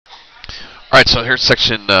All right, so here's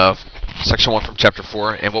section 1 from chapter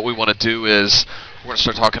 4, and what we want to do is we're going to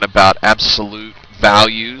start talking about absolute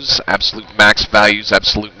values, absolute max values,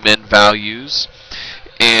 absolute min values,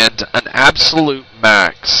 and an absolute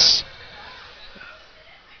max.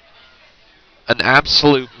 An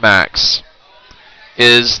absolute max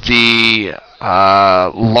is the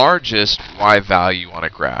largest y value on a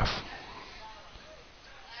graph.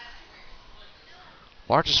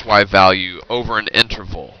 Largest y value over an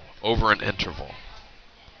interval. Over an interval.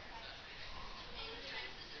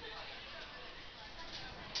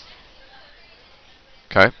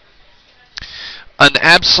 Okay. An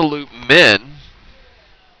absolute min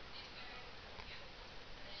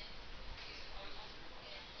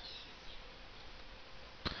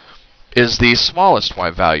is the smallest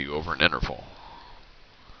y value over an interval.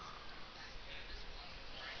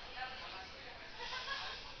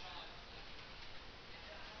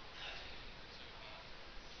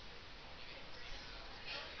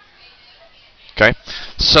 Okay,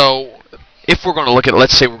 so if we're going to look at,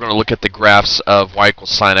 let's say we're going to look at the graphs of y equals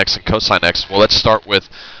sine x and cosine x. Well, let's start with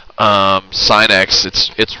sine x.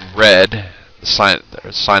 It's red. Sine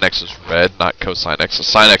x is red, not cosine x. So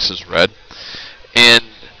sine x is red, and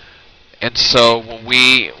so when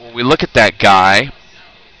we look at that guy,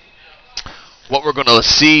 what we're going to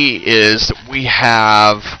see is that we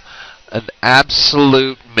have an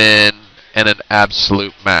absolute min and an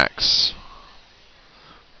absolute max.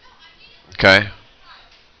 Okay.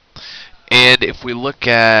 And if we look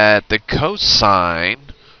at the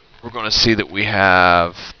cosine, we're going to see that we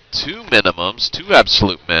have two minimums, two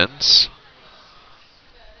absolute mins,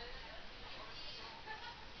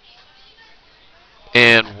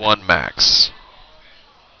 and one max.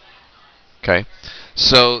 Okay.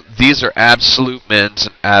 So these are absolute mins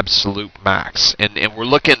and absolute max. And we're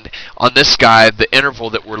looking on this guy, the interval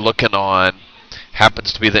that we're looking on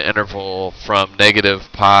happens to be the interval from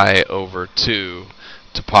negative pi over 2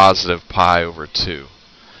 to positive pi over 2.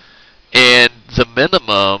 And the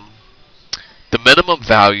minimum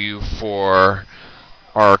value for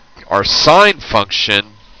our sine function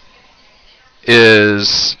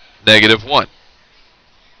is negative 1.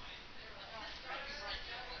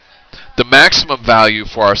 The maximum value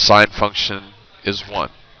for our sine function is 1.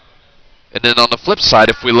 And then on the flip side,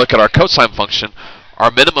 if we look at our cosine function, our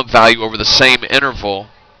minimum value over the same interval,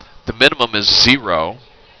 the minimum is 0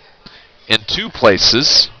 in two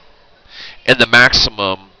places, and the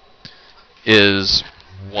maximum is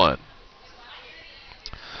 1.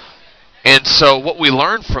 And so what we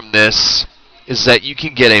learn from this is that you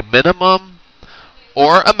can get a minimum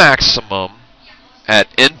or a maximum at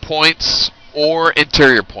endpoints or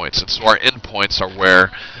interior points. And so our endpoints are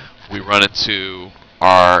where we run into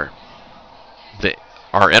our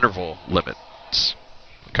interval limits.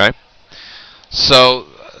 Okay? So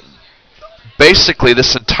basically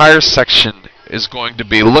this entire section is going to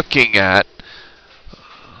be looking at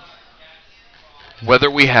whether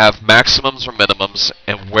we have maximums or minimums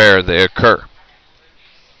and where they occur.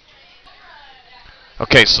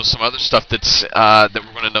 Okay, so some other stuff that's that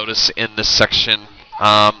we're going to notice in this section.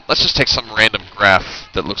 Let's just take some random graph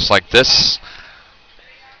that looks like this.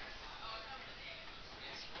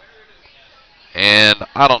 And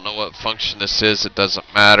I don't know what function this is, it doesn't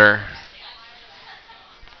matter.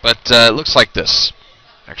 But it looks like this.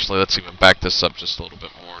 Actually, let's even back this up just a little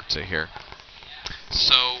bit more to here.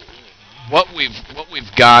 So what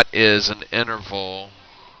we've got is an interval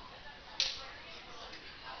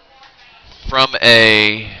from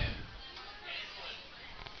A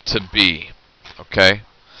to B. Okay?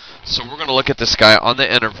 So we're going to look at this guy on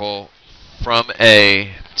the interval from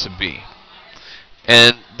A to B.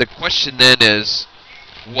 And the question then is,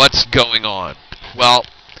 what's going on? Well,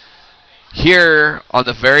 here on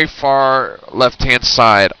the very far left-hand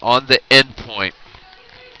side, on the endpoint,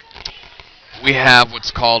 we have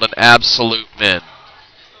what's called an absolute min.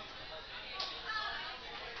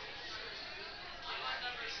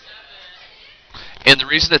 And the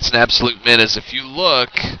reason it's an absolute min is if you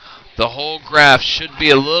look, the whole graph should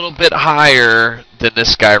be a little bit higher than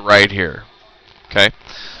this guy right here. Okay?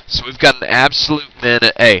 So we've got an absolute min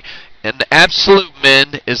at A. And the absolute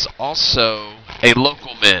min is also a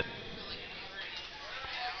local min.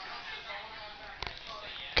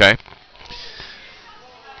 Okay?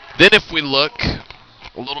 Then if we look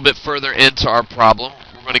a little bit further into our problem,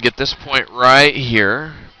 we're going to get this point right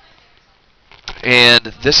here.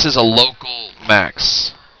 And this is a local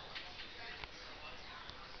max.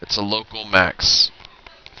 It's a local max.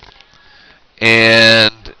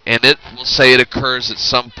 And it will say it occurs at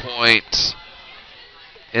some point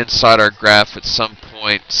inside our graph at some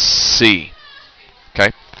point C.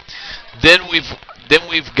 Okay? Then Then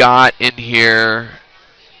we've got in here,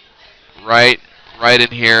 right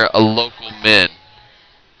in here, a local min.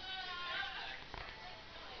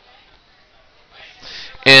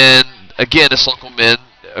 And again, this local min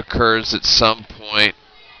occurs at some point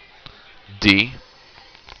D.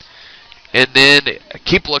 And then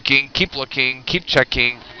keep looking, keep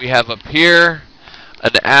checking. We have up here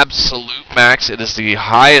an absolute max. It is the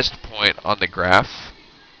highest point on the graph.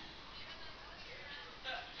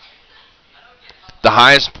 The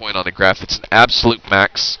highest point on the graph. It's an absolute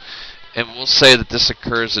max. And we'll say that this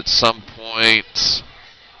occurs at some point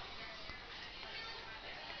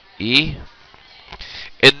E.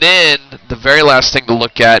 And then the very last thing to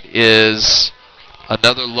look at is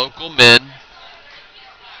another local min.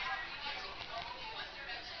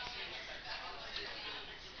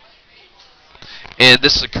 And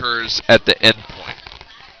this occurs at the end point.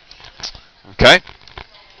 Okay?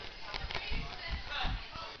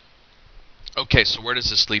 Okay, so where does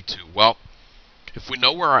this lead to? Well, if we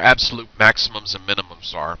know where our absolute maximums and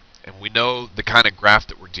minimums are, and we know the kind of graph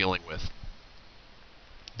that we're dealing with,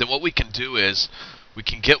 then what we can do is we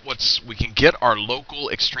can get our local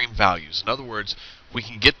extreme values. In other words, we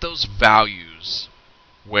can get those values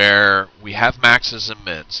where we have maxes and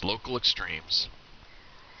mins, local extremes.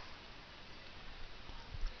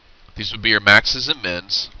 These would be your maxes and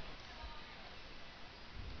mins.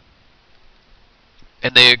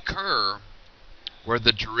 And they occur where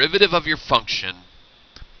the derivative of your function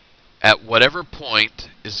at whatever point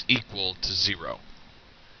is equal to 0.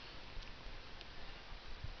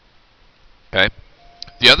 Okay?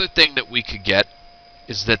 The other thing that we could get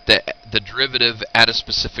is that the derivative at a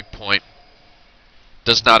specific point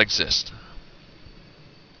does not exist.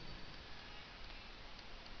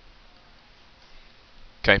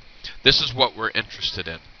 Okay? This is what we're interested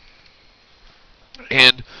in.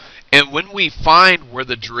 And when we find where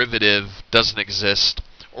the derivative doesn't exist,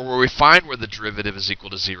 or where we find where the derivative is equal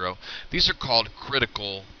to 0, these are called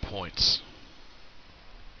critical points.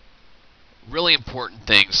 Really important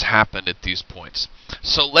things happen at these points.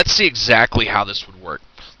 So let's see exactly how this would work.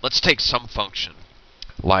 Let's take some function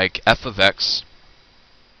like f of x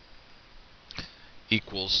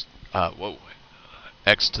equals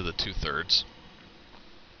x to the 2/3.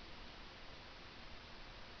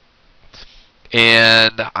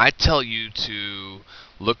 And I tell you to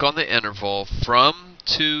look on the interval from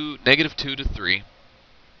 -2 to 3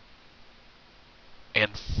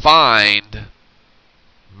 and find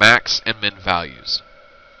max and min values.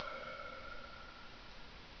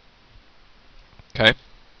 Okay?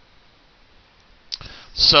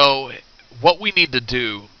 So what we need to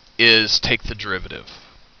do is take the derivative.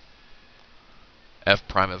 F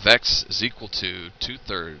prime of x is equal to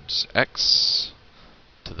 2/3 x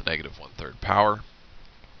to the -1/3 power.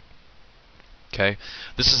 Okay?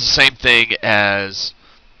 This is the same thing as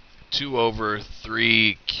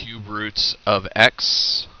 2/3 cube roots of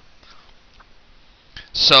x.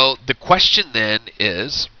 So the question then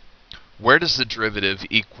is, where does the derivative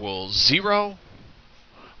equal 0,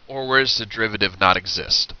 or where does the derivative not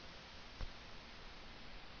exist?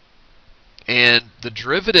 And the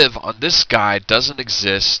derivative on this guy doesn't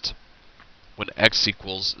exist when x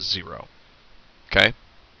equals 0. Okay?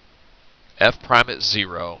 F prime at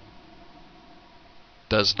 0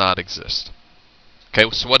 does not exist. Okay,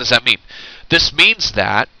 so what does that mean? This means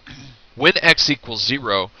that when x equals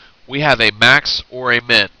 0, we have a max or a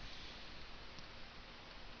min.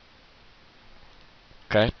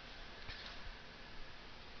 Okay?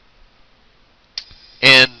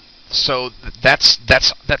 And so that's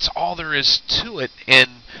all there is to it,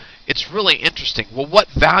 and it's really interesting. Well, what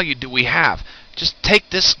value do we have? Just take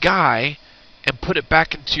this guy and put it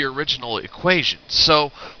back into your original equation.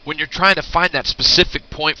 So when you're trying to find that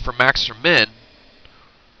specific point for max or min,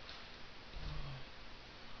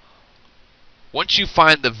 once you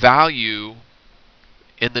find the value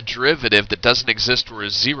in the derivative that doesn't exist or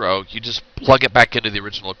is 0, you just plug it back into the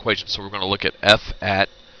original equation. So we're going to look at f at,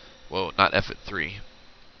 well, not f at 3.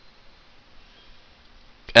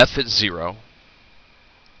 F at 0,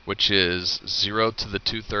 which is 0 to the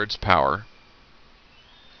 2/3 power,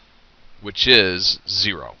 which is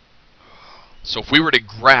 0. So if we were to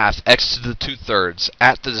graph x to the 2/3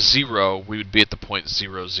 at the 0, we would be at the point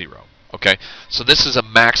 0, 0. Okay, so this is a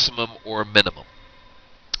maximum or a minimum.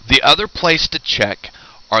 The other place to check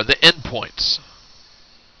are the endpoints.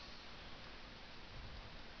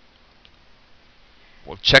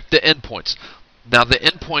 We'll check the endpoints. Now the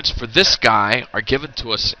endpoints for this guy are given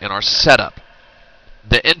to us in our setup.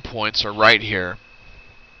 The endpoints are right here,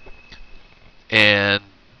 and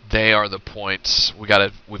they are the points we've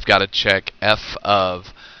got to check f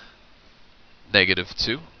of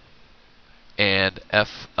 -2, and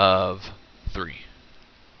f of 3.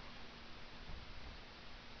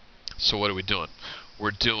 So what are we doing?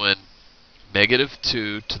 We're doing negative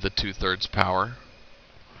 2 to the 2/3 power,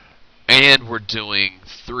 and we're doing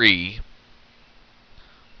 3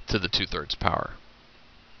 to the 2/3 power.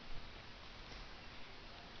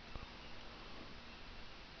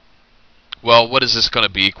 Well, what is this going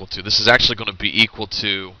to be equal to? This is actually going to be equal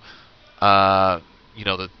to,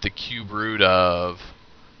 the cube root of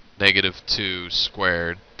negative 2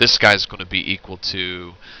 squared. This guy's going to be equal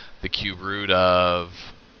to the cube root of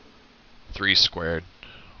 3 squared.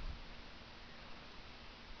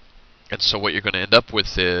 And so what you're going to end up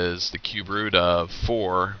with is the cube root of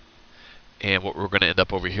 4, and what we're going to end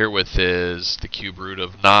up over here with is the cube root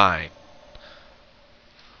of 9.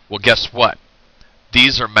 Well, guess what?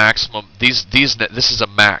 These are maximum. This is a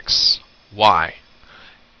max y.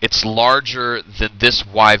 It's larger than this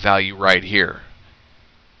y value right here.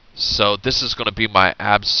 So this is going to be my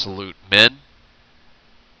absolute min,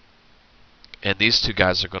 and these two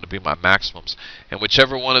guys are going to be my maximums. And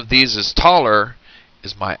whichever one of these is taller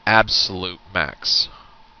is my absolute max.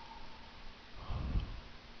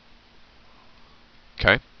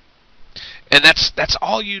 Okay? And that's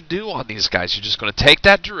all you do on these guys. You're just going to take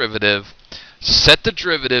that derivative, set the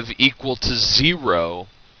derivative equal to 0,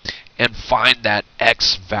 and find that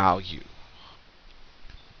x value.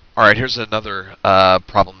 Alright, here's another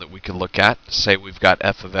problem that we can look at. Say we've got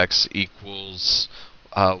f of x equals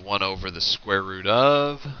 1 over the square root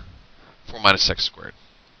of 4 minus x squared.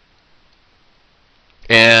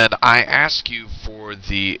 And I ask you for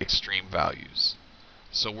the extreme values.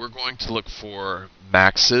 So we're going to look for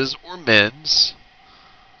maxes or mins.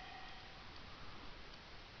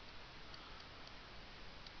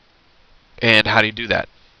 And how do you do that?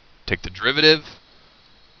 Take the derivative,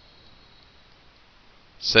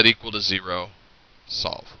 set equal to 0,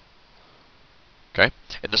 solve. Okay?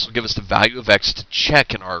 And this will give us the value of x to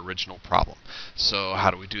check in our original problem. So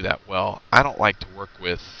how do we do that? Well, I don't like to work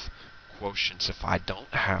with quotients if I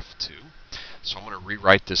don't have to. So I'm going to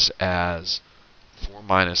rewrite this as 4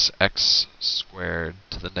 minus x squared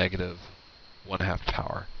to the negative 1/2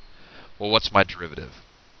 power. Well, what's my derivative?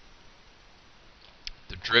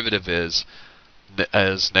 The derivative is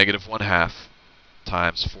negative 1/2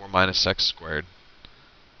 times 4 minus x squared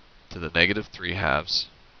to the negative 3/2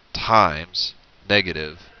 times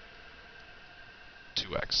negative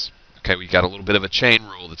 2x. Okay, we got a little bit of a chain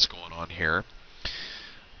rule that's going on here.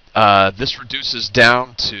 This reduces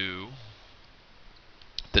down to,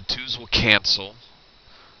 the 2's will cancel,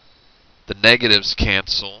 the negatives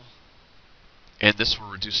cancel, and this will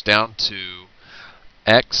reduce down to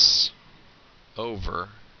x over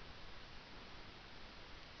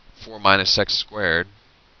 4 minus x squared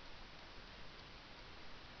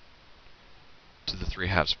to the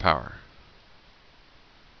 3/2 power.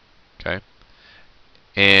 Okay?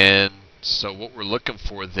 And so what we're looking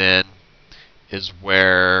for then is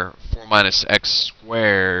where 4 minus x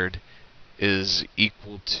squared is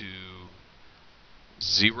equal to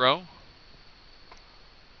 0.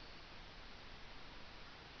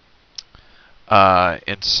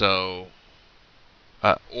 And so,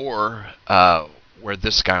 or where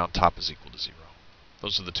this guy on top is equal to 0.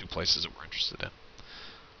 Those are the two places that we're interested in.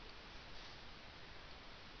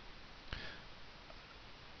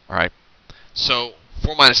 Alright, so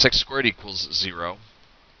 4 minus x squared equals 0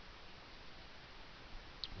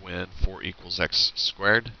 when 4 equals x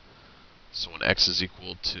squared. So when x is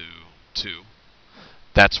equal to 2,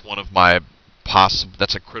 that's one of my possible,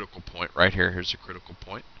 that's a critical point right here. Here's a critical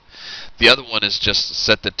point. The other one is just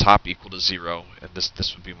set the top equal to 0, and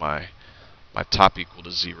this would be my top equal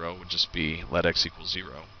to 0 would just be let x equal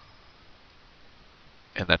 0.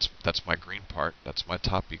 And that's my green part. That's my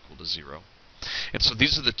top equal to 0. And so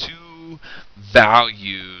these are the two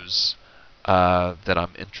values that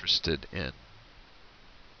I'm interested in.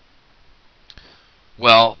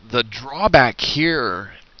 Well, the drawback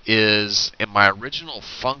here is in my original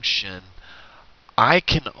function, I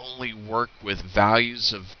can only work with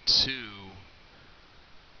values of 2.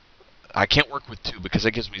 I can't work with 2 because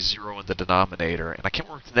that gives me 0 in the denominator, and I can't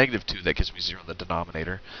work with negative 2, that gives me 0 in the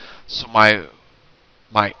denominator. So my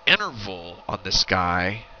interval on this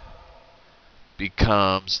guy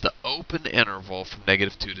becomes the open interval from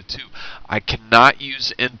negative 2 to 2. I cannot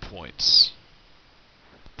use endpoints.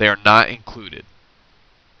 They are not included.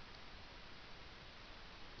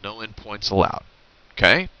 No endpoints allowed.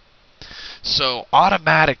 Okay? So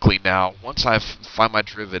automatically now, once I find my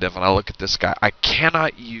derivative and I look at this guy, I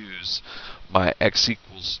cannot use my x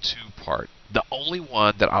equals 2 part. The only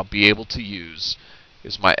one that I'll be able to use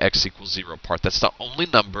is my x equals 0 part. That's the only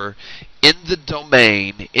number in the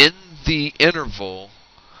domain, in the interval,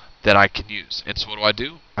 that I can use. And so what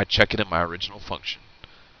do? I check it in my original function.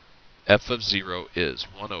 F of 0 is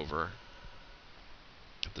 1 over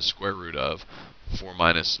the square root of 4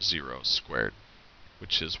 minus 0 squared,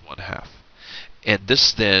 which is 1/2. And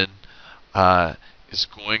this then is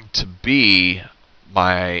going to be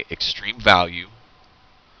my extreme value.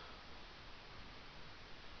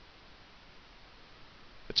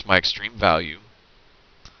 It's my extreme value.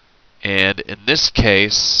 And in this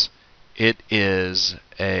case, it is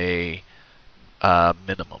a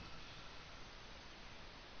minimum.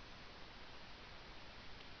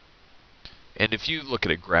 And if you look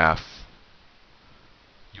at a graph,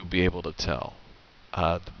 you'll be able to tell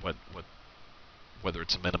whether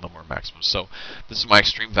it's a minimum or maximum. So this is my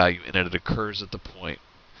extreme value, and it occurs at the point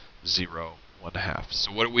 0, 1/2.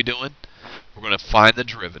 So what are we doing? We're going to find the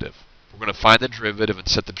derivative. We're going to find the derivative and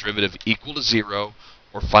set the derivative equal to 0,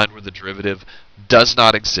 or find where the derivative does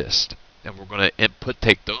not exist. And we're going to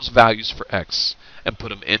take those values for x and put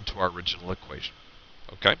them into our original equation.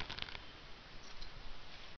 Okay?